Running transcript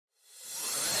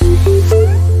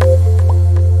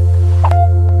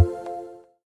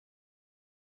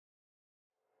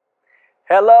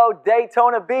Hello,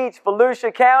 Daytona Beach,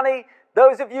 Volusia County,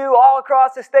 those of you all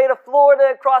across the state of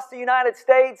Florida, across the United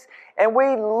States, and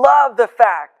we love the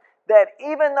fact that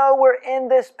even though we're in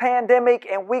this pandemic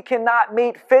and we cannot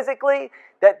meet physically,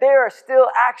 that there are still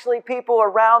actually people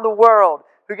around the world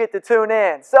who get to tune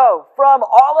in. So, from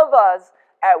all of us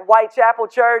at Whitechapel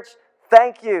Church,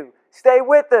 thank you. Stay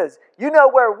with us. You know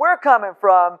where we're coming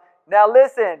from. Now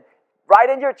listen, right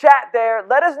in your chat there,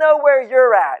 let us know where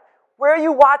you're at. Where are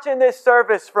you watching this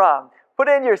service from? Put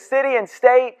in your city and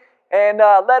state and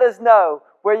let us know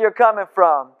where you're coming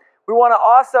from. We want to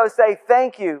also say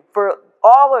thank you for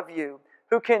all of you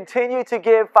who continue to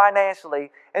give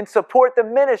financially and support the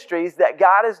ministries that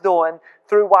God is doing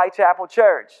through Whitechapel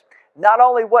Church. Not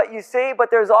only what you see,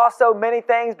 but there's also many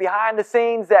things behind the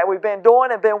scenes that we've been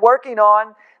doing and been working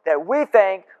on that we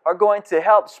think are going to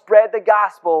help spread the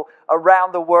gospel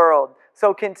around the world.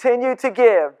 So continue to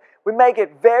give. We make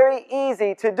it very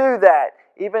easy to do that.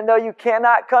 Even though you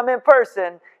cannot come in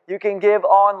person, you can give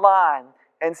online.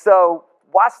 And so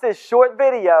watch this short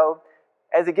video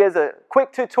as it gives a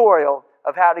quick tutorial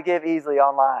of how to give easily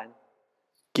online.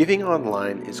 Giving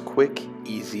online is quick,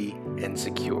 easy, and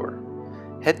secure.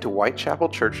 Head to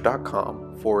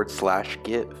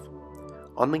whitechapelchurch.com/give.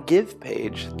 On the Give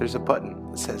page, there's a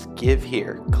button that says Give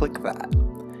Here. Click that.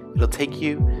 It'll take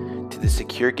you to the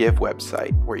Secure Give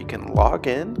website where you can log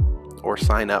in or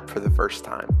sign up for the first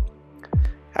time.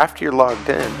 After you're logged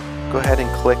in, go ahead and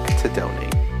click to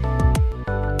donate.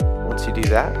 Once you do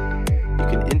that, you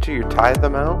can enter your tithe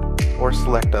amount or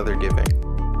select other giving.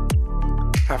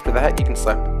 After that, you can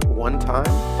select one-time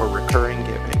or recurring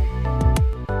giving.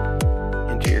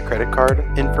 Enter your credit card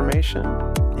information,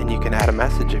 and you can add a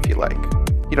message if you like.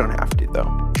 You don't have to,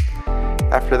 though.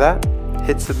 After that,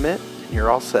 hit submit, and you're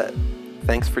all set.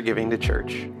 Thanks for giving to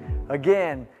church.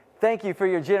 Again, thank you for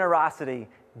your generosity.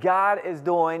 God is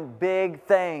doing big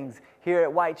things here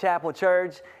at Whitechapel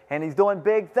Church, and He's doing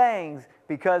big things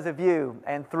because of you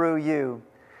and through you.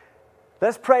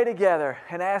 Let's pray together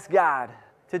and ask God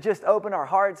to just open our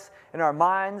hearts and our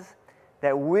minds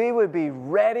that we would be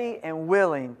ready and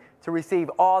willing to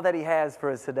receive all that He has for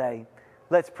us today.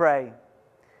 Let's pray.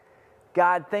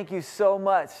 God, thank you so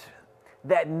much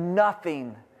that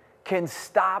nothing can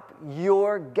stop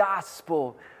your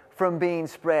gospel from being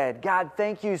spread. God,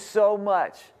 thank you so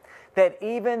much that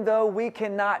even though we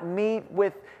cannot meet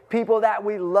with people that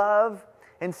we love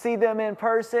and see them in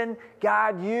person,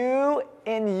 God, you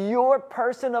in your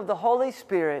person of the Holy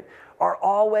Spirit are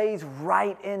always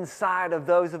right inside of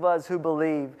those of us who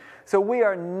believe. So we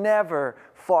are never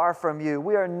far from you.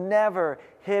 We are never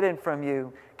hidden from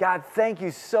you. God, thank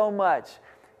you so much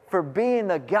for being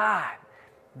the God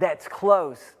that's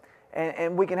close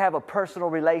and we can have a personal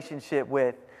relationship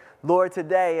with. Lord,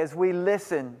 today as we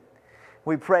listen,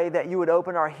 we pray that you would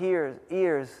open our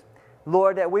ears.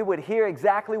 Lord, that we would hear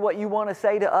exactly what you want to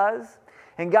say to us.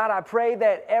 And God, I pray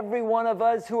that every one of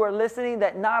us who are listening,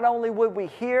 that not only would we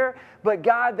hear, but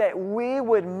God, that we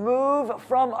would move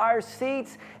from our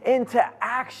seats into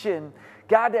action.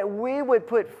 God, that we would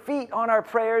put feet on our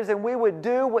prayers and we would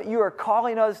do what you are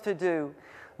calling us to do.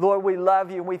 Lord, we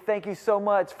love you and we thank you so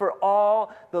much for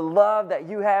all the love that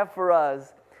you have for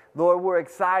us. Lord, we're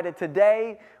excited.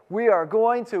 Today, we are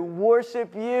going to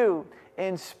worship you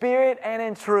in spirit and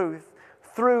in truth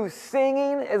through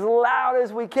singing as loud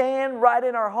as we can right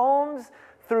in our homes,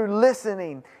 through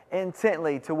listening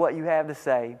intently to what you have to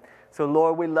say. So,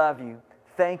 Lord, we love you.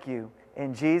 Thank you.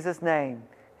 In Jesus' name,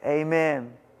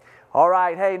 amen. All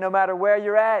right, hey, no matter where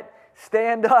you're at,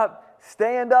 stand up.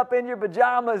 Stand up in your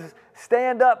pajamas.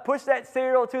 Stand up. Push that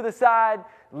cereal to the side.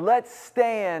 Let's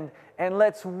stand and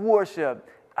let's worship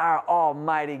our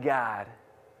Almighty God.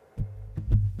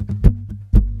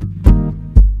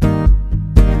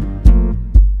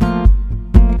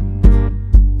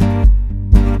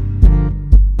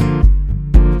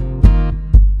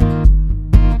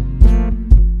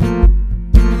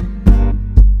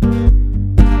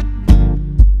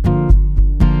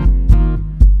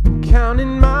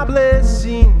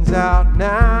 Out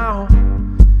now,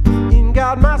 in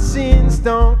God my sins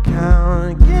don't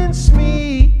count against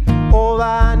me. All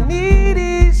I need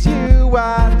is you,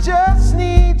 I just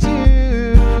need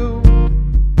you.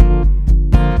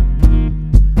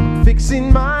 I'm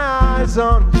fixing my eyes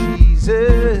on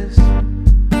Jesus,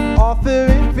 author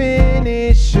and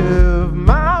finisher of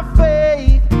my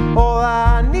faith. All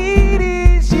I need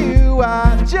is you,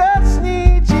 I just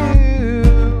need you.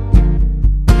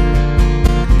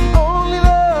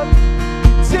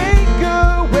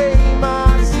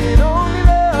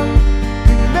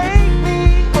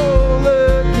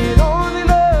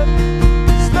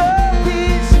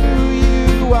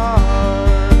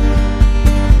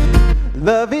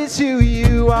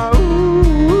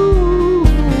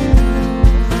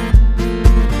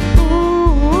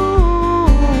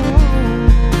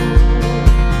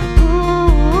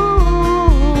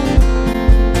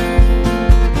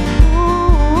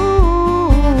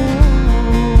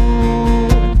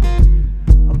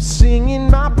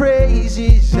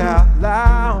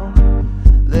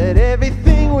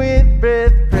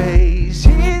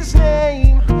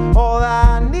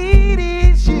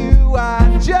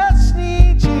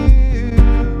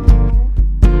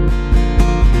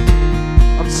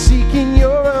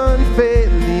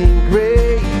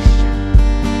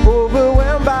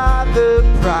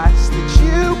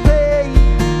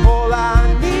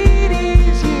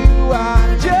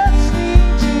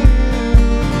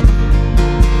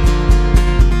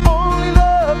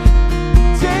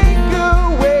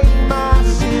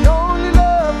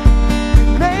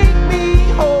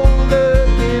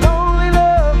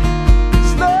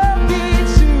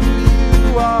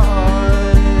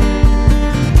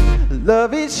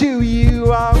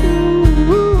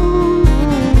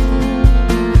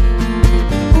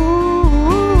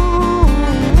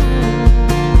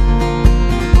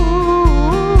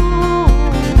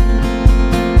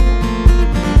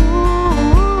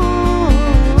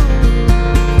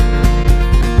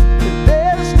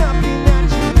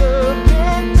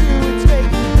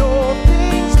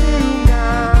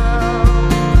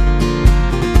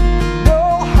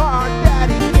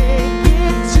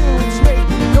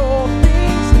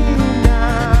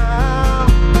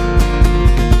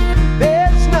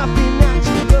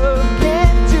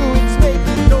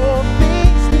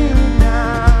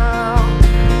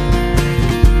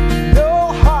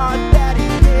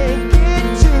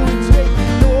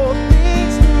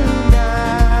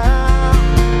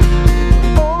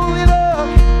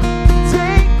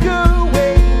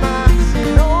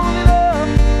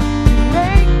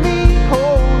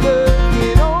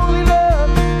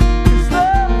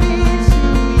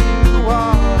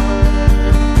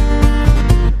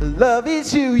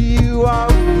 is who you are.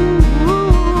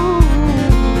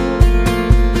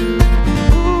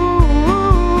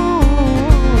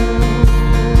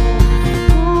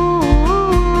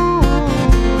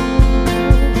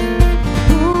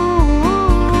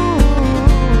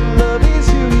 Love is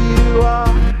who you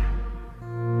are.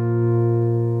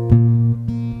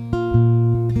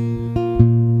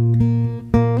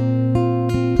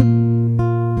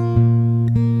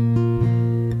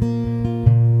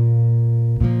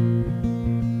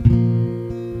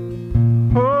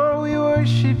 Oh, we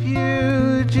worship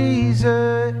you,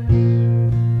 Jesus.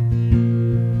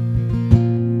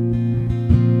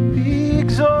 Be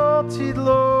exalted,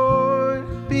 Lord.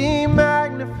 Be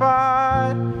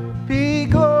magnified. Be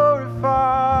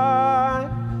glorified.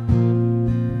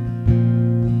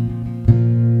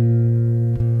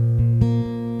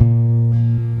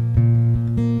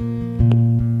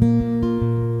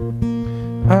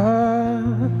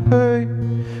 I've heard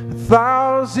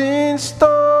 1,000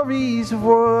 stories of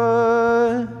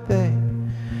what they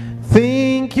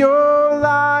think you're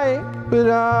like, but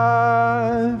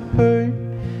I've heard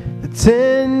the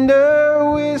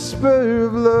tender whisper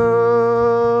of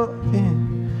love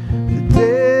in the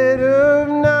dead of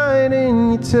night,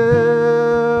 and you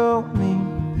tell me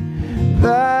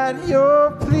that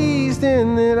you're pleased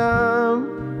and that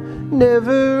I'm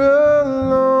never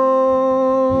alone.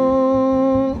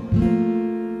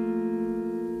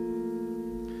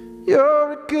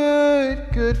 You're a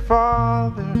good, good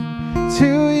Father. It's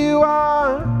who you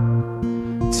are.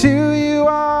 It's who you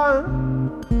are.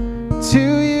 It's who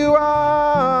you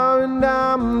are. And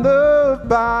I'm loved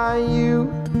by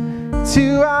you. It's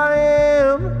who I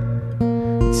am.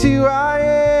 It's who I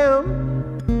am.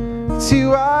 It's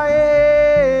who I am.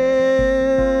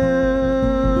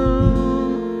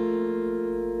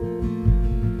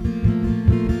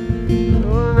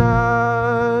 And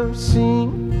I've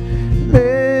seen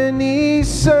many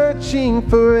searching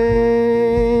for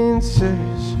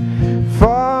answers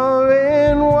far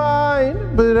and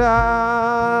wide, but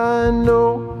I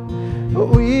know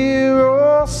we're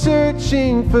all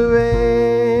searching for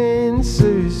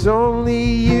answers only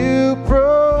you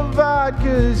provide,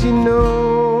 'cause you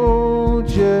know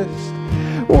just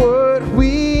what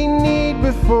we need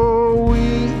before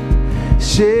we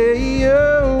say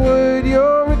a word.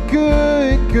 You're a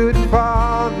good, good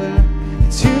Father.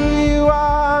 It's who you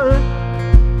are.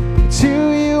 It's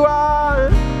who you are.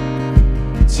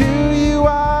 It's who you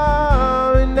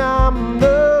are. And I'm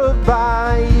loved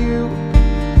by you.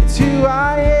 It's who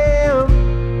I am.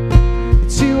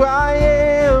 It's who I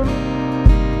am.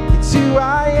 It's who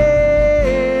I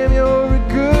am. You're a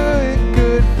good,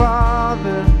 good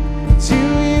Father. It's who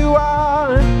you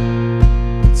are.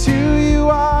 It's who you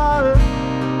are.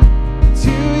 It's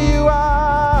who you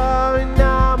are. And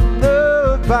I'm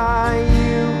loved by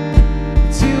you.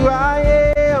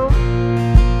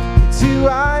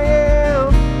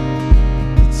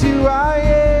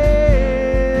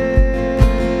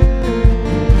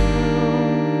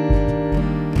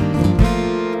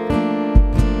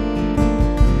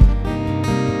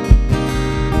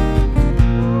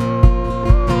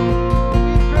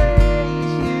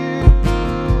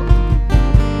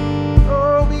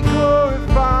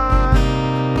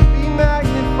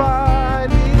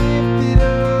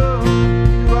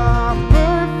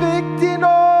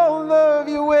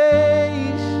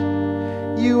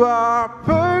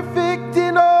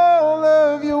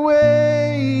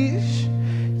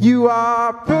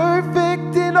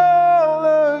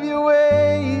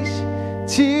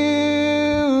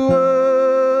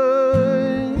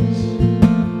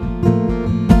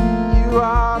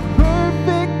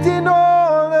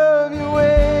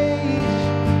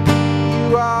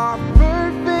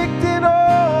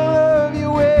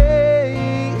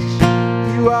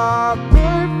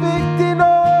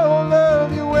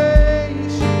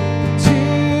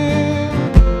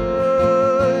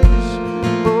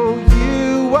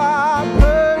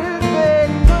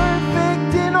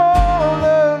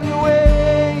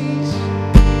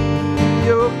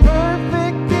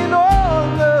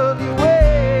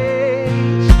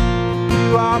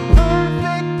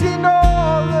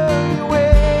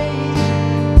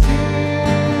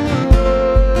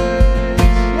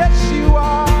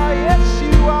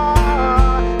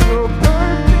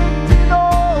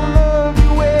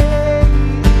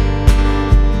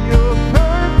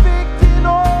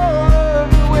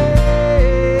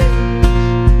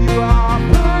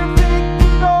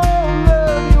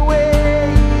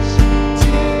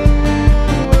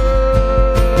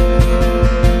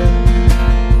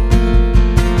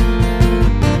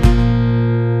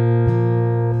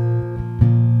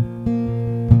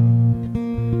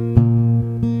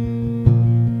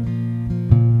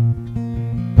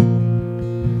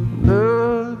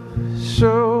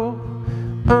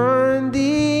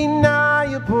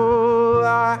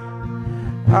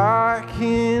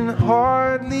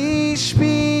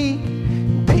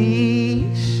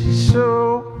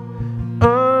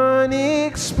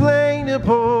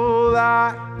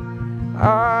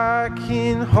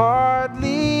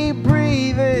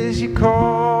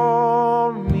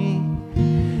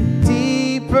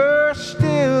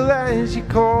 as you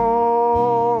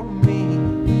call me,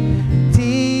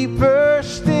 deeper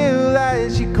still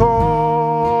as you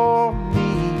call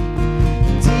me,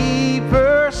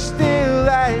 deeper still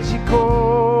as you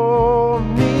call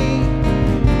me,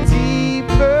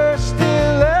 deeper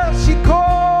still as you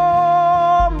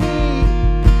call me,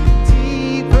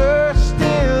 deeper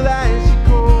still as you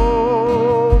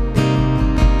call me,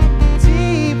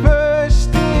 deeper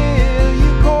still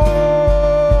you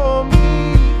call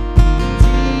me,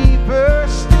 deeper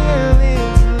still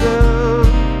into love,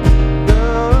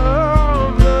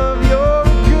 love, love. You're a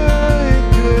good,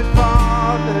 good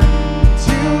Father. It's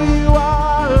who you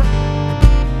are,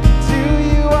 it's who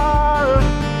you are,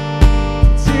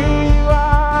 it's who you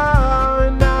are,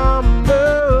 and I'm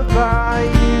loved by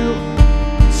you.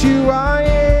 It's who I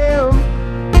am,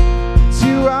 it's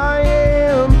who I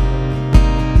am,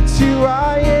 it's who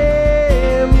I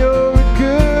am. You're a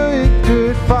good,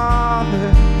 good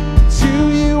Father. It's who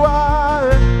you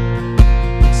are,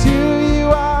 it's who you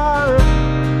are,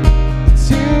 it's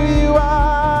who you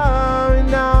are,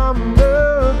 and I'm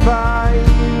loved by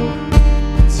you.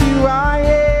 It's who I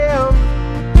am,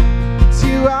 it's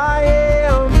who I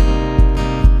am,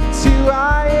 it's who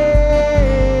I am.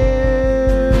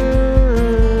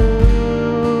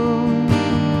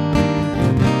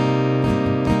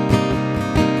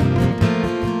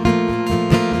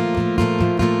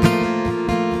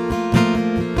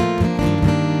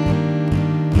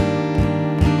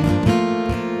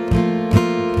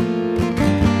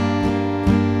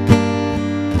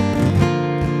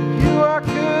 You are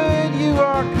good, you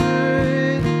are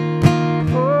good.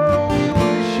 Oh, we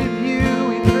worship you,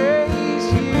 we praise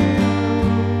you.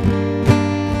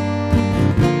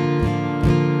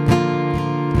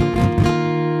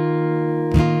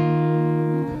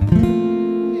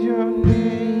 Your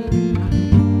name,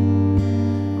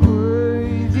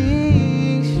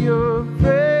 worthy is your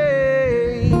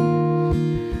praise.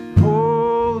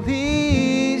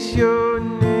 Holy is your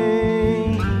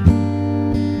name.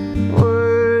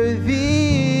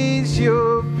 Worthy is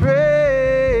your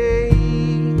praise.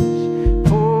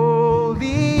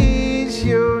 Holy is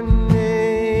your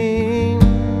name.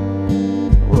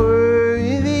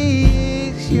 Worthy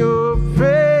is your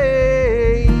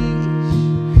praise.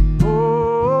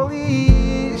 Holy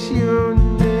is your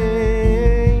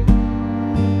name.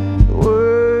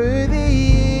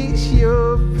 Worthy is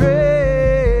your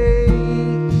praise.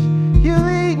 You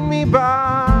lead me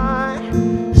by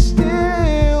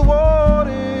still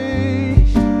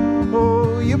waters.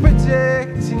 Oh, you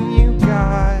protect and you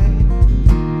guide.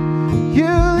 You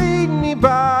lead me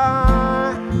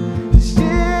by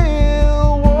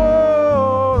still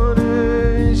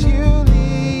waters. You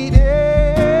lead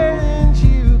and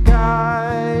you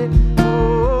guide.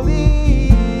 Holy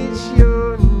is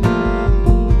your name.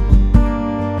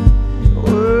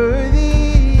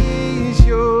 Worthy is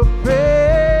your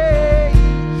praise.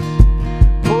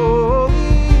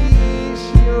 Holy is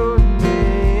your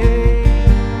name.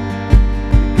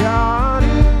 God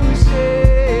who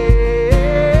saves.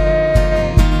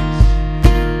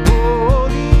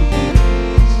 Holy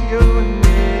is your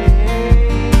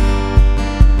name.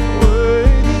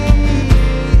 Worthy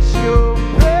is your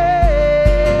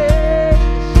praise.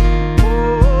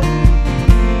 Holy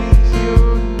is your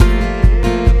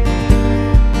name.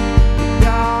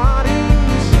 God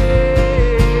who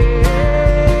saves.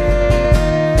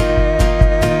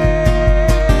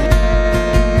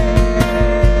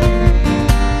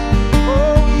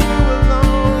 Oh, you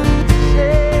alone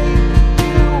save,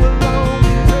 you alone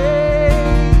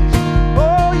praise.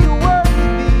 Oh, you're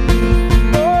worthy,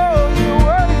 oh, you're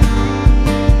worthy.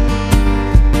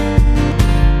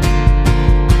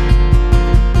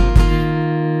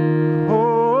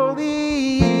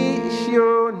 Holy is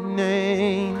your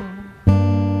name,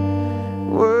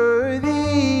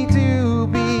 worthy to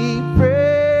be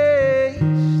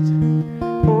praised.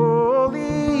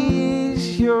 Holy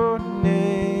is your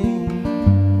name.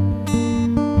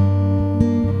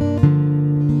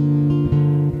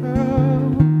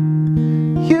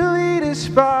 You lead us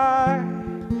by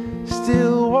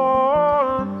still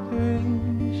waters.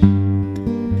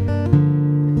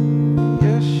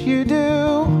 Yes, you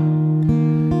do.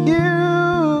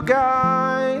 You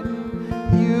guide.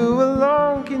 You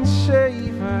alone can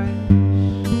save us.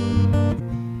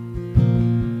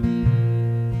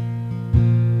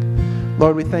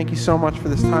 Lord, we thank you so much for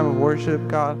this time of worship,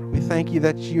 God. We thank you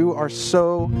that you are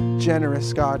so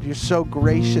generous, God. You're so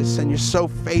gracious and you're so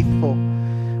faithful.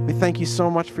 We thank you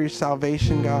so much for your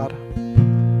salvation, God.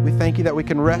 We thank you that we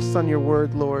can rest on your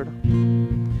word, Lord.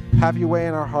 Have your way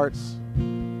in our hearts.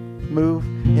 Move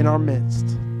in our midst,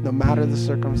 no matter the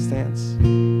circumstance.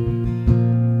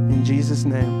 In Jesus'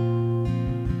 name,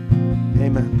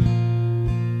 Amen.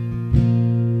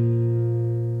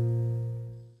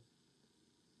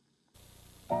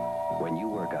 When you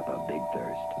work up a big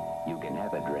thirst, you can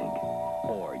have a drink,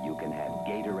 or you can have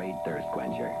Gatorade Thirst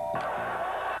Quencher.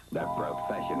 The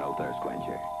professional thirst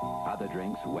quencher. Other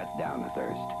drinks wet down the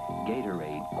thirst.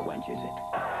 Gatorade quenches it.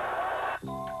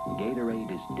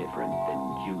 Gatorade is different than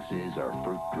juices or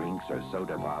fruit drinks or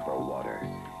soda pop or water.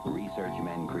 Research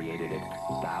men created it.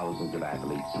 Thousands of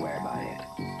athletes swear by it.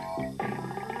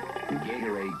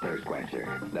 Gatorade Thirst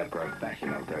Quencher. The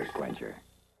professional thirst quencher.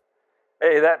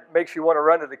 Hey, that makes you want to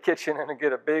run to the kitchen and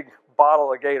get a big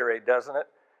bottle of Gatorade, doesn't it?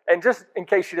 And just in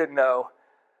case you didn't know,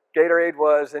 Gatorade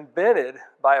was invented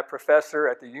by a professor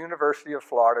at the University of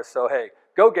Florida. So, hey,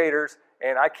 go Gators.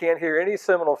 And I can't hear any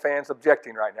Seminole fans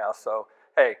objecting right now. So,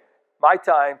 hey, my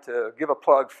time to give a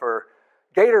plug for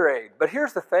Gatorade. But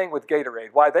here's the thing with Gatorade.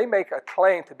 Why they make a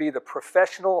claim to be the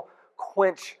professional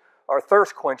quench or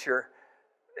thirst quencher,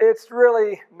 it's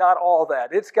really not all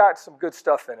that. It's got some good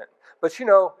stuff in it. But you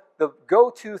know, the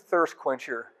go-to thirst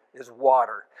quencher is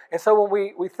water. And so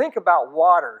when we think about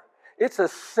water, it's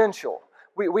essential.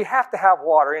 We have to have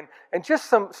water. And just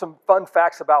some fun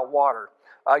facts about water.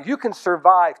 You can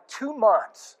survive 2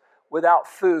 months without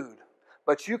food,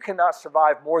 but you cannot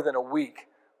survive more than a week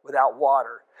without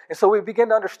water. And so we begin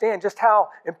to understand just how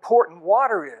important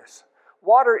water is.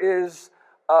 Water is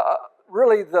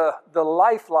really the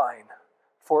lifeline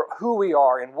for who we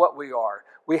are and what we are.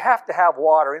 We have to have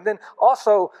water. And then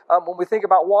also, when we think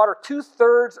about water,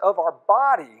 2/3 of our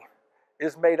body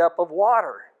is made up of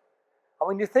water. I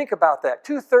mean, you think about that.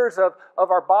 2/3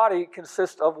 of our body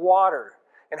consists of water.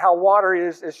 And how water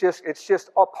is just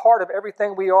a part of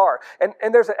everything we are.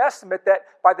 And there's an estimate that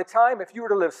by the time, if you were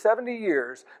to live 70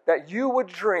 years, that you would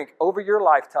drink over your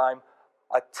lifetime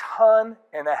 1.5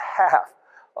 tons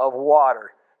of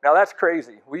water. Now that's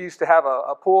crazy. We used to have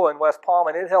a pool in West Palm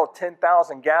and it held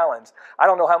 10,000 gallons. I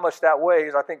don't know how much that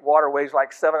weighs. I think water weighs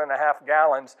like 7.5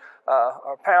 gallons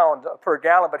a pound per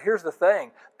gallon. But here's the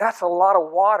thing. That's a lot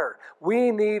of water.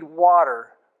 We need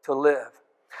water to live.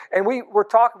 And we've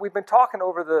been talking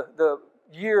over the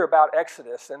year about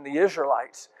Exodus and the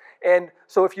Israelites. And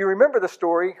so if you remember the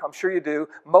story, I'm sure you do,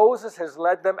 Moses has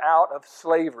led them out of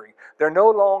slavery. They're no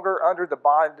longer under the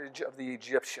bondage of the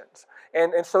Egyptians.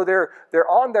 And so they're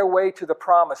on their way to the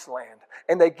promised land.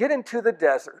 And they get into the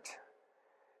desert.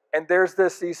 And there's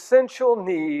this essential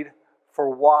need for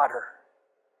water.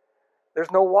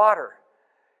 There's no water.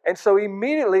 And so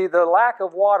immediately the lack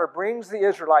of water brings the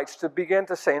Israelites to begin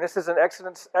to say, and this is in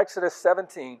Exodus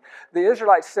 17, the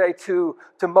Israelites say to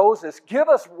Moses, give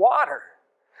us water.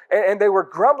 And they were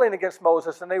grumbling against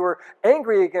Moses and they were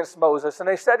angry against Moses. And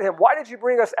they said to him, why did you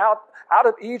bring us out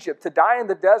of Egypt to die in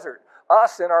the desert?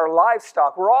 Us and our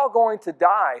livestock, we're all going to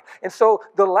die. And so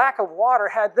the lack of water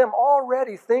had them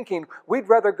already thinking, we'd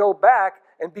rather go back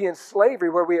and be in slavery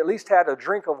where we at least had a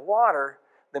drink of water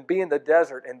than be in the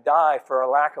desert and die for a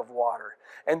lack of water.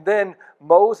 And then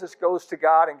Moses goes to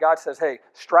God and God says, hey,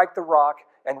 strike the rock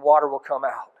and water will come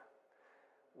out.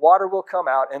 Water will come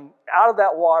out and out of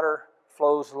that water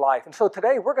flows life. And so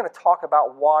today we're going to talk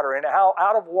about water and how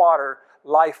out of water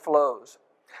life flows.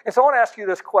 And so I want to ask you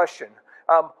this question.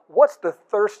 What's the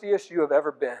thirstiest you have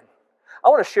ever been? I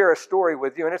want to share a story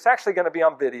with you, and it's actually going to be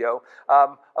on video,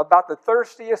 about the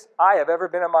thirstiest I have ever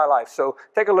been in my life. So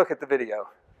take a look at the video.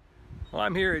 Well,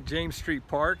 I'm here at James Street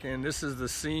Park, and this is the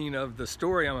scene of the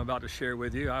story I'm about to share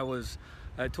with you. I was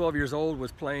at 12 years old,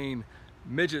 was playing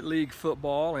midget league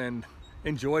football and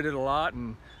enjoyed it a lot.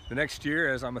 And the next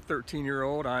year, as I'm a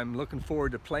 13-year-old, I'm looking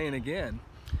forward to playing again.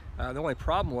 The only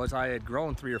problem was I had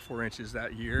grown 3 or 4 inches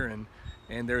that year,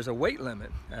 and there's a weight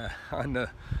limit on the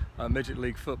midget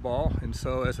league football. And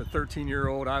so as a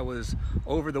 13-year-old, I was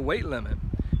over the weight limit.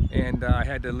 And I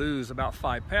had to lose about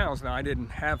 5 pounds. Now, I didn't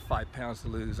have 5 pounds to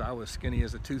lose. I was skinny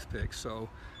as a toothpick, so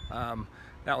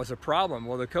that was a problem.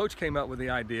 Well, the coach came up with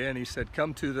the idea, and he said,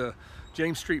 come to the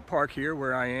James Street Park here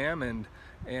where I am, and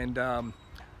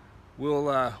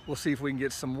we'll see if we can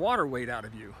get some water weight out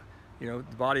of you. You know,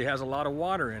 the body has a lot of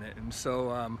water in it. And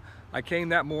so I came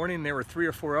that morning. There were 3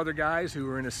 or 4 other guys who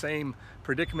were in the same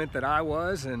predicament that I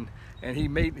was, and he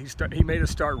made us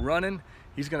start running.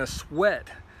 He's going to sweat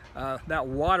that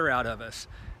water out of us,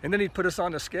 and then he'd put us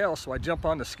on the scale. So I jump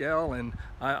on the scale, and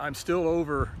I'm still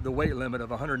over the weight limit of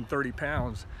 130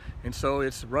 pounds. And so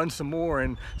it's run some more,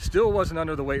 and still wasn't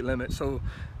under the weight limit. So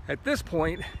at this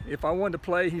point, if I wanted to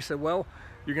play, he said, well,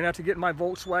 you're gonna have to get in my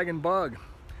Volkswagen Bug.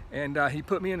 And he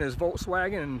put me in his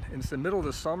Volkswagen, and it's the middle of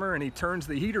the summer, and he turns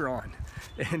the heater on.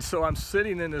 And so I'm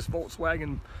sitting in this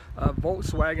Volkswagen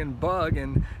Bug,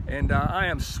 and I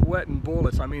am sweating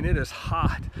bullets. I mean, it is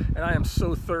hot, and I am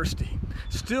so thirsty.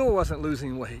 Still wasn't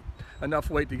losing weight, enough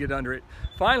weight to get under it.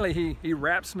 Finally, he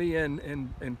wraps me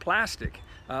in plastic,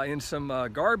 in some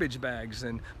garbage bags,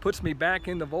 and puts me back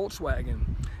in the Volkswagen.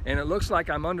 And it looks like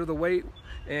I'm under the weight,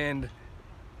 and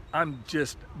I'm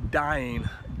just dying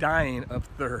of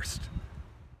thirst.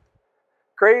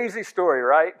 Crazy story,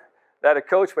 right? That a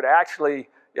coach would actually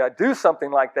do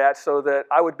something like that so that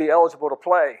I would be eligible to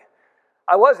play.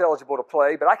 I was eligible to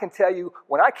play, but I can tell you,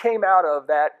 when I came out of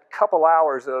that couple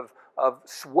hours of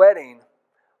sweating,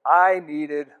 I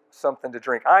needed something to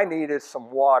drink. I needed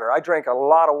some water. I drank a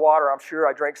lot of water, I'm sure.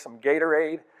 I drank some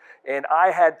Gatorade, and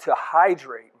I had to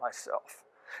hydrate myself.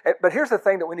 But here's the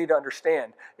thing that we need to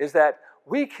understand, is that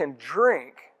we can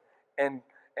drink and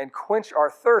quench our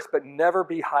thirst, but never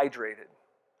be hydrated.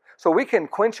 So we can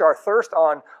quench our thirst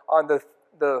on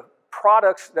the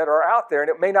products that are out there, and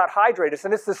it may not hydrate us.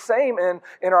 And it's the same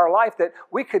in our life, that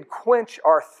we could quench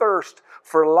our thirst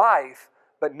for life,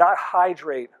 but not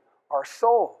hydrate our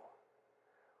soul.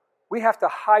 We have to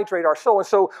hydrate our soul. And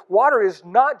so water is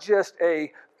not just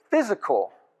a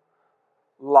physical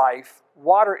life.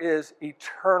 Water is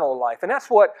eternal life. And that's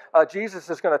what Jesus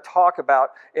is going to talk about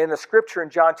in the scripture in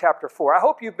John chapter 4. I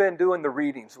hope you've been doing the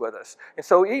readings with us. And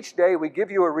so each day we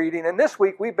give you a reading. And this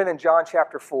week we've been in John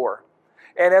chapter 4.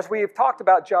 And as we've talked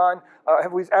about John,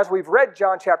 as we've read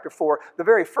John chapter 4, the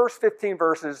very first 15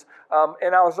 verses,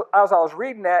 and as I was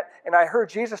reading that, and I heard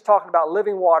Jesus talking about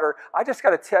living water, I just got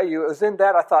to tell you, it was in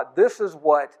that I thought, this is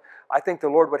what I think the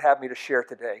Lord would have me to share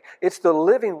today. It's the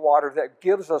living water that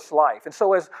gives us life. And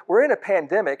so as we're in a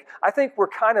pandemic, I think we're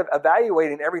kind of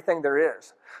evaluating everything there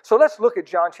is. So let's look at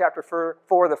John chapter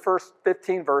 4, the first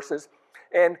 15 verses.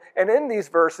 And in these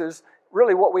verses,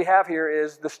 really what we have here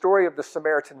is the story of the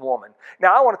Samaritan woman.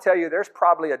 Now, I want to tell you, there's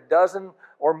probably a dozen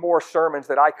or more sermons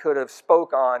that I could have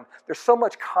spoke on. There's so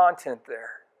much content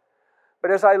there. But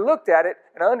as I looked at it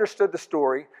and I understood the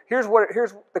story, here's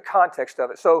the context of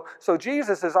it. So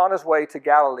Jesus is on his way to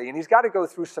Galilee, and he's got to go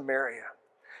through Samaria.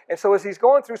 And so as he's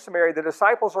going through Samaria, the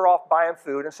disciples are off buying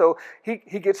food, and so he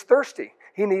gets thirsty.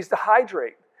 He needs to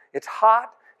hydrate. It's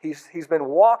hot. He's been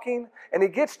walking, and he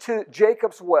gets to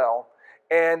Jacob's well,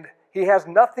 and he has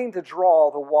nothing to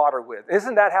draw the water with.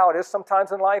 Isn't that how it is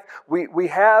sometimes in life? We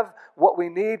have what we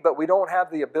need, but we don't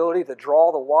have the ability to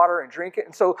draw the water and drink it.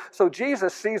 And so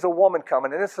Jesus sees a woman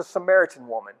coming, and it's a Samaritan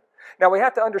woman. Now, we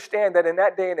have to understand that in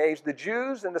that day and age, the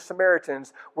Jews and the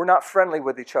Samaritans were not friendly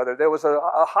with each other. There was a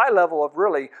high level of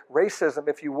really racism,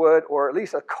 if you would, or at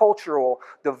least a cultural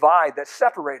divide that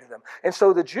separated them. And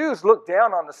so the Jews looked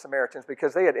down on the Samaritans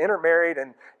because they had intermarried,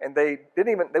 and they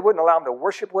wouldn't allow them to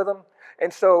worship with them.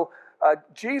 And so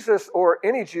Jesus, or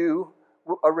any Jew,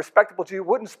 a respectable Jew,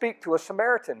 wouldn't speak to a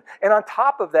Samaritan. And on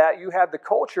top of that, you have the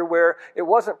culture where it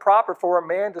wasn't proper for a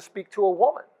man to speak to a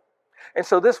woman. And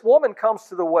so this woman comes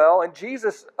to the well, and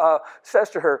Jesus says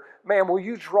to her, "Ma'am, will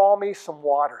you draw me some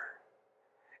water?"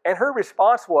 And her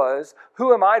response was,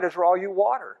 "Who am I to draw you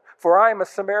water? For I am a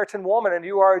Samaritan woman, and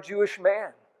you are a Jewish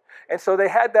man." And so they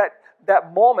had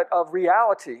that moment of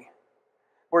reality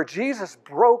where Jesus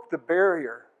broke the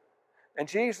barrier, and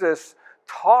Jesus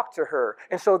talked to her.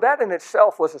 And so that in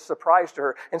itself was a surprise to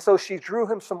her. And so she drew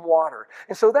him some water.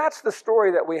 And so that's the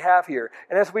story that we have here.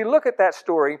 And as we look at that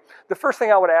story, the first thing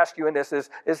I would ask you in this is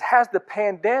has the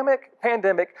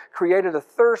pandemic created a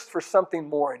thirst for something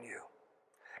more in you?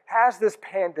 Has this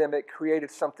pandemic created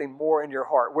something more in your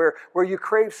heart where you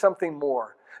crave something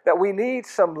more? That we need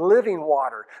some living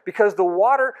water, because the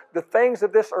water, the things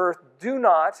of this earth do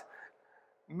not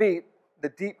meet the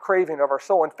deep craving of our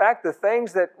soul. In fact, the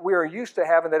things that we are used to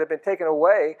having that have been taken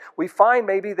away, we find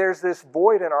maybe there's this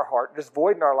void in our heart, this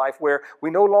void in our life where we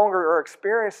no longer are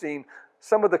experiencing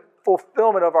some of the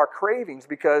fulfillment of our cravings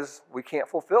because we can't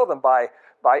fulfill them by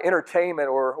entertainment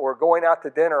or going out to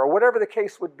dinner or whatever the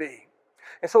case would be.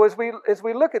 And so as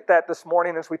we look at that this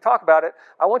morning, as we talk about it,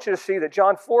 I want you to see that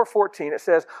John 4:14, it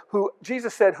says,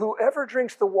 Jesus said, "Whoever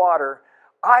drinks the water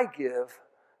I give,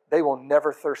 they will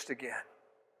never thirst again."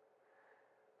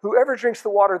 Whoever drinks the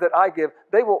water that I give,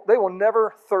 they will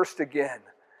never thirst again.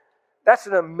 That's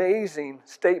an amazing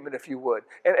statement, if you would.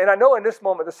 And I know in this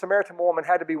moment, the Samaritan woman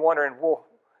had to be wondering, well,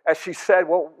 as she said,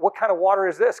 well, what kind of water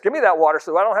is this? Give me that water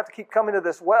so I don't have to keep coming to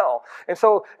this well. And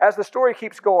so as the story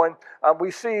keeps going,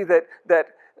 we see that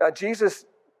Jesus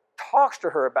talks to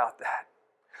her about that.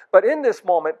 But in this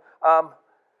moment,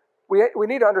 we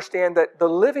need to understand that the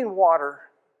living water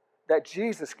that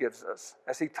Jesus gives us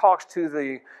as he talks to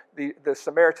the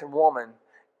Samaritan woman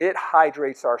It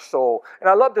hydrates our soul. And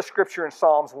I love the scripture in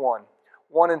Psalms 1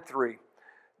 and 3.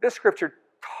 This scripture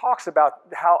talks about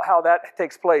how that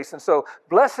takes place. And so,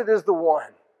 blessed is the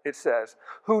one, it says,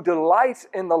 who delights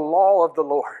in the law of the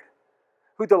Lord.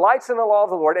 Who delights in the law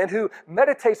of the Lord and who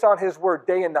meditates on his word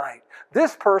day and night.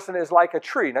 This person is like a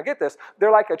tree. Now get this.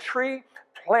 They're like a tree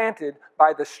planted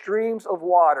by the streams of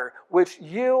water, which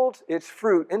yields its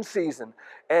fruit in season,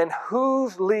 and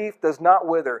whose leaf does not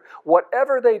wither.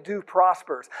 Whatever they do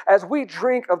prospers. As we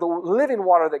drink of the living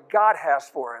water that God has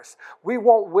for us, we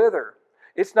won't wither.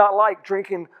 It's not like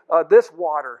drinking this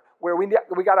water where we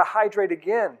got to hydrate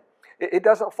again. It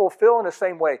doesn't fulfill in the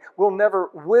same way. We'll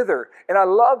never wither. And I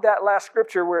love that last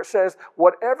scripture where it says,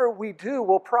 whatever we do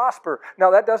will prosper. Now,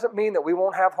 that doesn't mean that we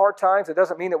won't have hard times. It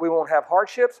doesn't mean that we won't have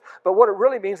hardships. But what it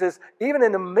really means is, even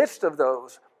in the midst of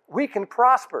those, we can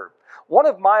prosper. One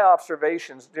of my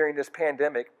observations during this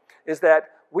pandemic is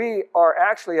that we are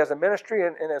actually, as a ministry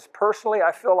and as personally,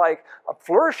 I feel like I'm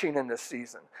flourishing in this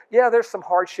season. Yeah, there's some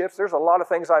hardships. There's a lot of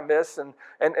things I miss. And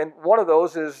one of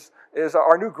those is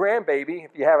our new grandbaby.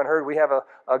 If you haven't heard, we have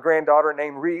a granddaughter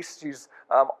named Reese. She's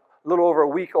a little over a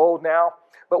week old now,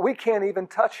 but we can't even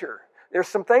touch her. There's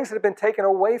some things that have been taken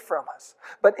away from us.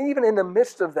 But even in the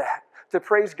midst of that, to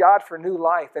praise God for new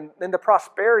life and the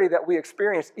prosperity that we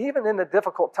experience, even in the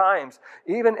difficult times,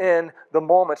 even in the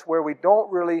moments where we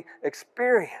don't really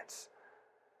experience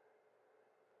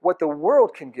what the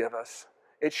world can give us,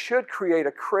 it should create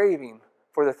a craving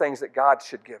for the things that God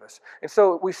should give us. And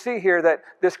so we see here that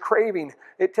this craving,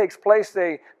 it takes place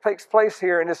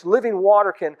here, and this living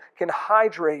water can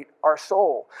hydrate our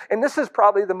soul. And this is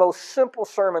probably the most simple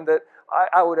sermon that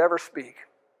I would ever speak.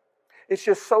 It's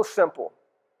just so simple.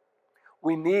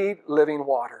 We need living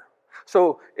water.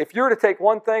 So if you were to take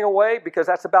one thing away, because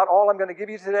that's about all I'm going to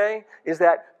give you today, is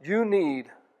that you need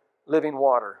living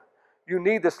water. You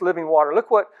need this living water. Look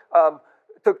what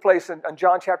took place in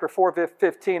John chapter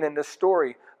 4:15 in this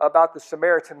story about the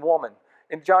Samaritan woman.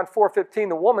 In John 4:15,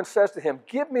 the woman says to him,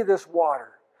 "Give me this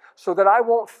water so that I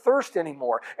won't thirst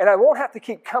anymore, and I won't have to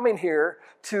keep coming here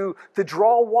to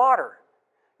draw water."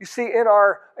 You see, in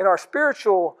our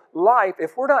spiritual life,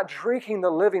 if we're not drinking the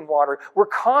living water, we're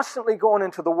constantly going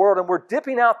into the world and we're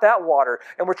dipping out that water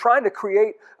and we're trying to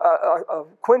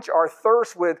quench our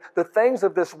thirst with the things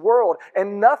of this world,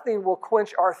 and nothing will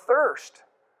quench our thirst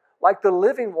like the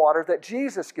living water that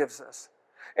Jesus gives us.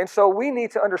 And so we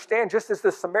need to understand, just as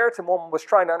the Samaritan woman was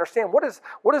trying to understand, what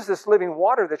is this living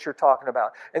water that you're talking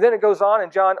about? And then it goes on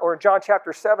in John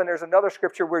chapter 7, there's another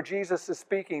scripture where Jesus is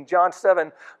speaking, John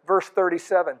 7, verse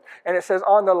 37. And it says,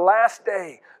 on the last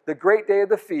day, the great day of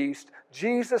the feast,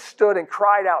 Jesus stood and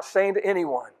cried out, saying to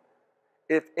anyone,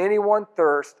 if anyone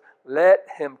thirsts, let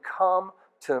him come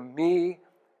to me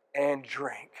and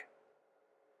drink.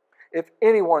 If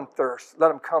anyone thirsts,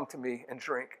 let him come to me and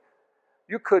drink.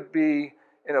 You could be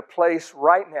in a place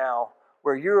right now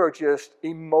where you are just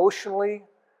emotionally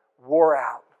wore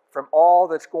out from all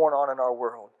that's going on in our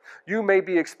world. You may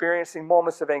be experiencing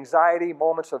moments of anxiety,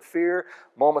 moments of fear,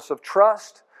 moments of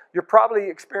trust. You're probably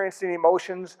experiencing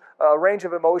emotions, a range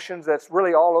of emotions that's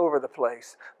really all over the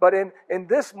place. But in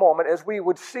this moment, as we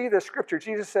would see this scripture,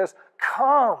 Jesus says,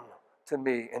 come to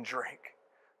me and drink.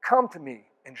 Come to me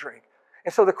and drink.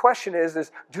 And so the question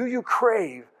is do you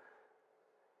crave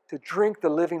to drink the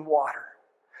living water?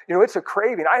 You know, it's a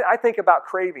craving. I think about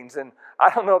cravings, and I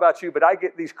don't know about you, but I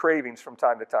get these cravings from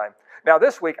time to time. Now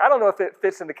this week, I don't know if it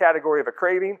fits in the category of a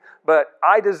craving, but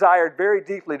I desired very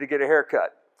deeply to get a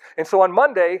haircut. And so on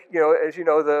Monday, you know, as you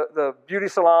know, the beauty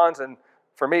salons and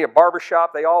for me, a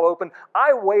barbershop, they all opened.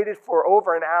 I waited for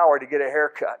over an hour to get a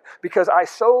haircut because I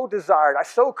so desired, I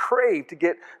so craved to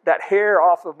get that hair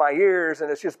off of my ears, and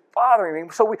it's just bothering me.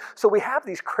 So we have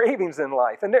these cravings in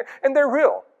life, and they're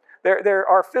real. They're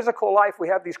our physical life. We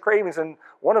have these cravings, and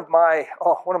one of my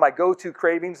go-to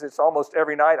cravings, it's almost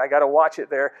every night, I got to watch it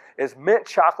there, is mint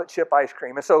chocolate chip ice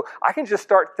cream. And so I can just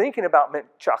start thinking about mint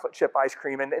chocolate chip ice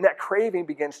cream, and that craving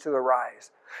begins to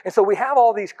arise. And so we have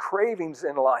all these cravings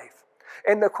in life.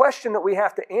 And the question that we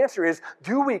have to answer is,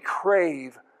 do we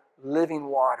crave living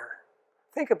water?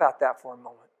 Think about that for a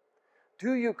moment.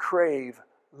 Do you crave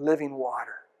living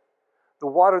water? The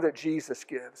water that Jesus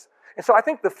gives. And so I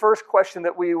think the first question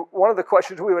one of the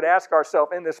questions we would ask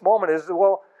ourselves in this moment is,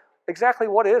 well, exactly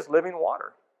what is living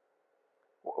water?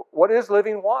 What is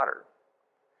living water?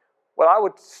 Well, I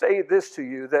would say this to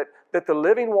you, that the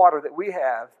living water that we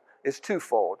have is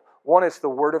twofold. One is the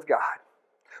Word of God.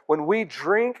 When we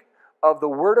drink of the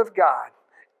Word of God,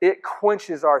 it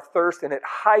quenches our thirst and it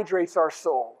hydrates our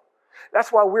soul.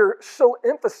 That's why we're so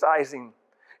emphasizing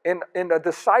in a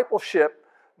discipleship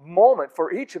moment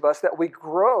for each of us that we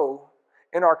grow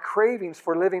in our cravings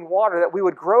for living water, that we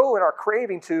would grow in our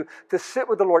craving to sit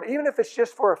with the Lord, even if it's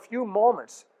just for a few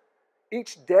moments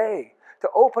each day, to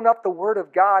open up the Word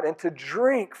of God and to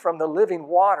drink from the living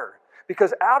water,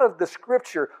 because out of the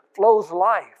Scripture flows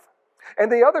life.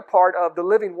 And the other part of the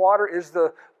living water is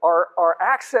our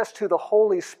access to the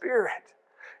Holy Spirit.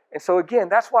 And so again,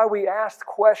 that's why we ask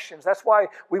questions. That's why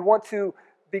we want to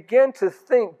begin to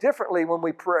think differently when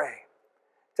we pray.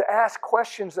 To ask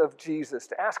questions of Jesus,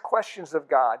 to ask questions of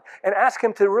God, and ask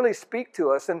Him to really speak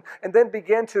to us, and then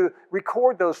begin to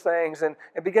record those things and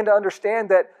begin to understand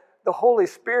that the Holy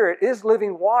Spirit is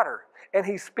living water, and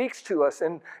He speaks to us,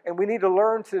 and we need to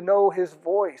learn to know His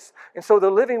voice. And so the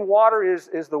living water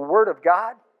is the Word of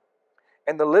God,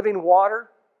 and the living water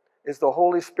is the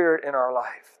Holy Spirit in our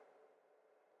life.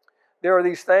 There are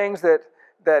these things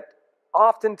that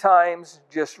oftentimes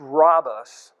just rob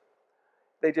us.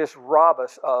 They just rob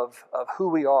us of who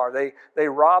we are. They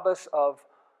rob us of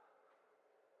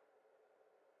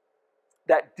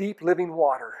that deep living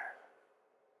water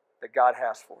that God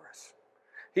has for us.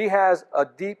 He has a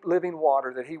deep living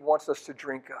water that He wants us to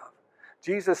drink of.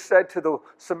 Jesus said to the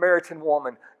Samaritan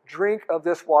woman, "Drink of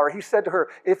this water." He said to her,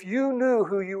 "If you knew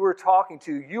who you were talking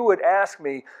to, you would ask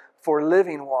me for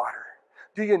living water."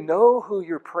 Do you know who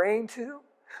you're praying to?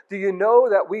 Do you know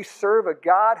that we serve a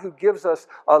God who gives us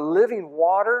a living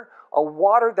water, a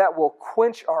water that will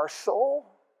quench our soul?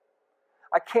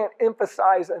 I can't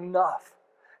emphasize enough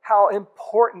how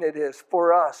important it is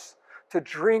for us to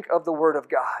drink of the Word of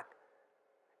God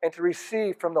and to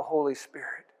receive from the Holy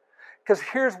Spirit. Because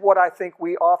here's what I think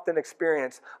we often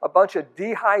experience: a bunch of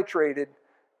dehydrated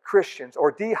Christians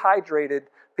or dehydrated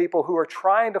people who are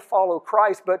trying to follow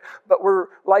Christ, but we're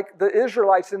like the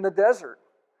Israelites in the desert.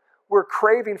 We're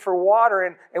craving for water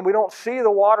and we don't see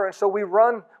the water, and so we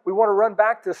want to run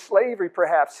back to slavery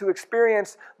perhaps to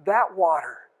experience that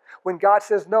water. When God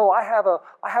says, "No, I have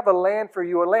a land for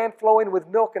you, a land flowing with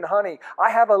milk and honey. I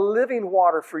have a living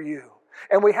water for you."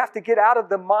 And we have to get out of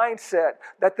the mindset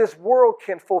that this world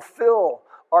can fulfill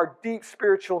our deep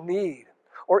spiritual need,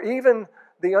 or even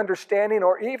the understanding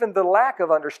or even the lack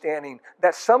of understanding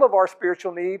that some of our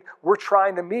spiritual need we're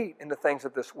trying to meet in the things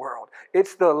of this world.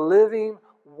 It's the living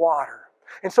water.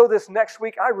 And so this next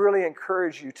week, I really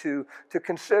encourage you to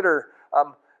consider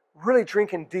really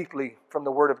drinking deeply from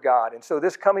the Word of God. And so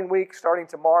this coming week, starting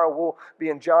tomorrow, we'll be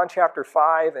in John chapter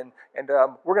 5, and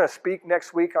we're going to speak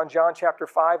next week on John chapter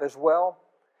 5 as well.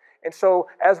 And so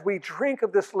as we drink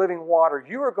of this living water,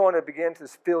 you are going to begin to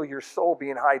feel your soul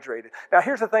being hydrated. Now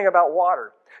here's the thing about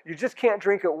water. You just can't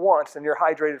drink it once and you're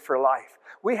hydrated for life.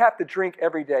 We have to drink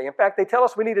every day. In fact, they tell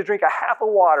us we need to drink a half of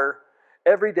water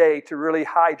every day to really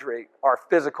hydrate our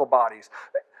physical bodies.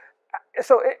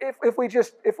 So if we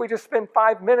just spend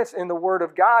 5 minutes in the Word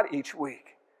of God each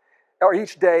week or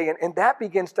each day, and that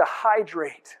begins to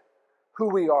hydrate who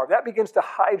we are. That begins to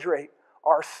hydrate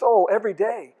our soul every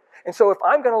day. And so if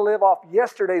I'm going to live off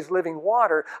yesterday's living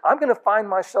water, I'm going to find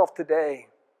myself today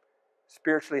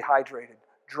spiritually hydrated,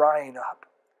 drying up.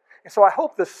 And so I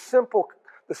hope the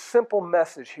simple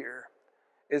message here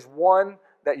is one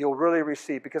that you'll really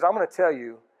receive, because I'm going to tell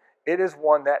you, it is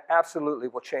one that absolutely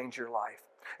will change your life.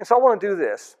 And so I want to do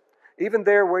this, even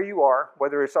there where you are,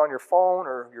 whether it's on your phone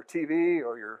or your TV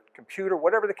or your computer,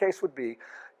 whatever the case would be,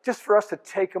 just for us to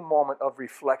take a moment of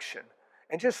reflection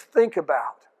and just think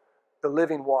about the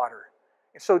living water.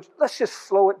 And so let's just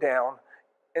slow it down,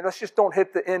 and let's just don't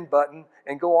hit the end button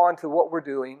and go on to what we're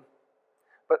doing.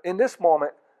 But in this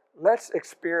moment, let's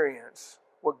experience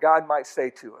what God might say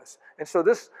to us. And so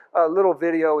this little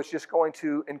video is just going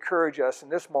to encourage us in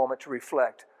this moment to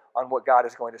reflect on what God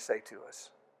is going to say to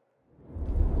us.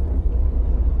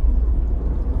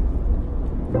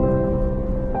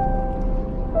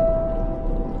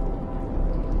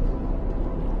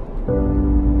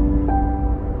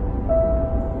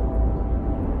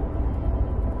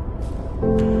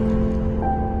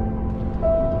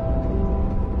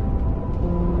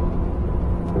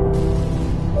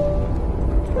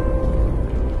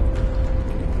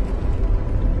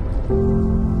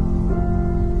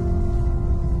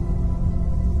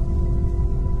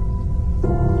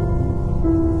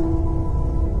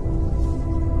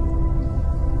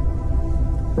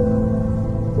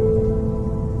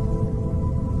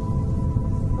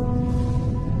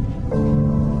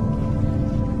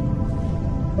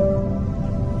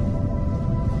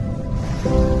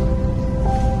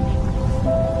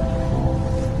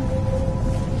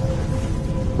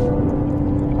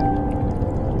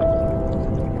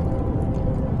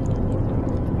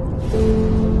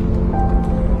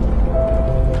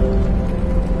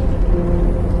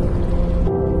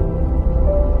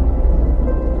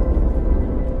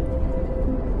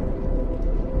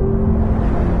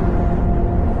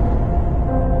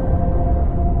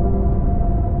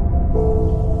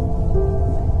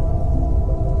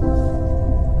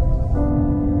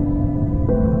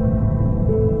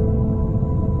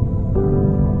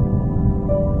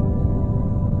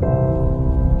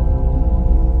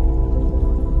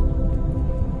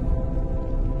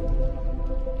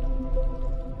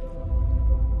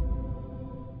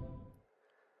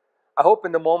 I hope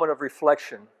in the moment of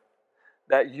reflection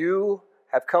that you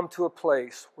have come to a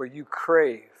place where you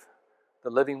crave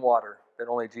the living water that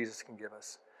only Jesus can give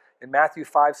us. In Matthew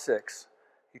 5:6,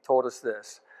 he told us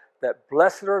this, that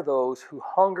blessed are those who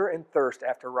hunger and thirst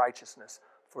after righteousness,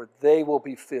 for they will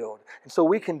be filled. And so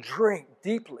we can drink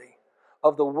deeply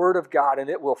of the Word of God,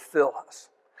 and it will fill us.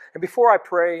 And before I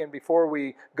pray and before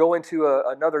we go into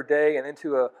another day and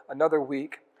into another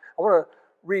week, I want to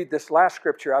read this last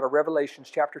scripture out of Revelation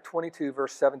chapter 22,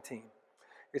 verse 17.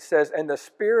 It says, "And the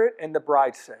Spirit and the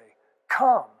bride say,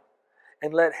 'Come,'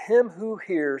 and let him who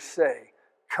hears say,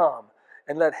 'Come,'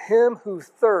 and let him who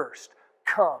thirsts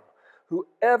come.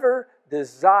 Whoever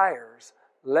desires,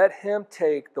 let him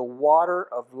take the water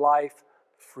of life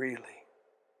freely."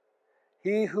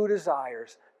 He who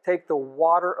desires, take the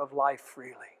water of life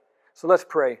freely. So let's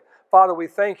pray. Father, we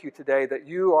thank you today that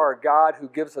you are a God who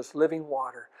gives us living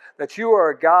water, that you are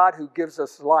a God who gives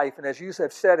us life. And as you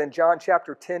have said in John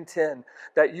chapter 10:10,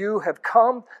 that you have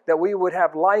come that we would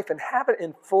have life and have it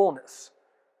in fullness,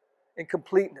 in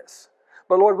completeness.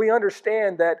 But Lord, we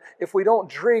understand that if we don't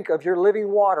drink of your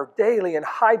living water daily and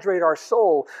hydrate our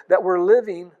soul, that we're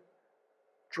living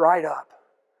dried up.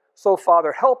 So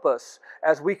Father, help us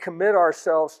as we commit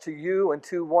ourselves to you and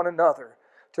to one another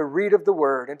to read of the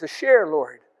word and to share,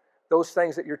 Lord, those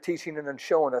things that you're teaching and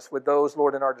showing us with those,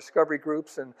 Lord, in our discovery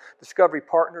groups and discovery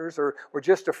partners or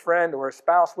just a friend or a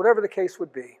spouse, whatever the case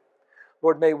would be.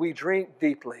 Lord, may we drink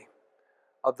deeply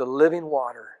of the living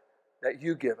water that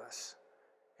you give us.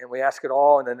 And we ask it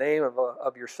all in the name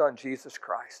of your Son, Jesus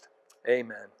Christ.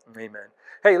 Amen. Amen.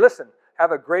 Hey, listen,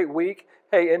 have a great week.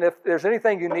 Hey, and if there's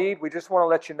anything you need, we just want to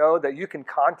let you know that you can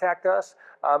contact us.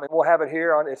 And we'll have it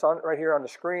here right here on the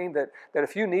screen that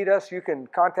if you need us, you can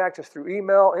contact us through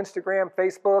email, Instagram,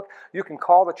 Facebook. You can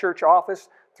call the church office,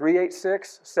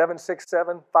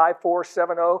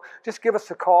 386-767-5470. Just give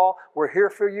us a call. We're here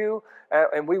for you,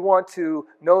 and we want to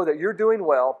know that you're doing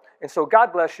well. And so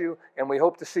God bless you, and we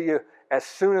hope to see you as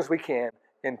soon as we can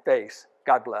in face.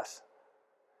 God bless.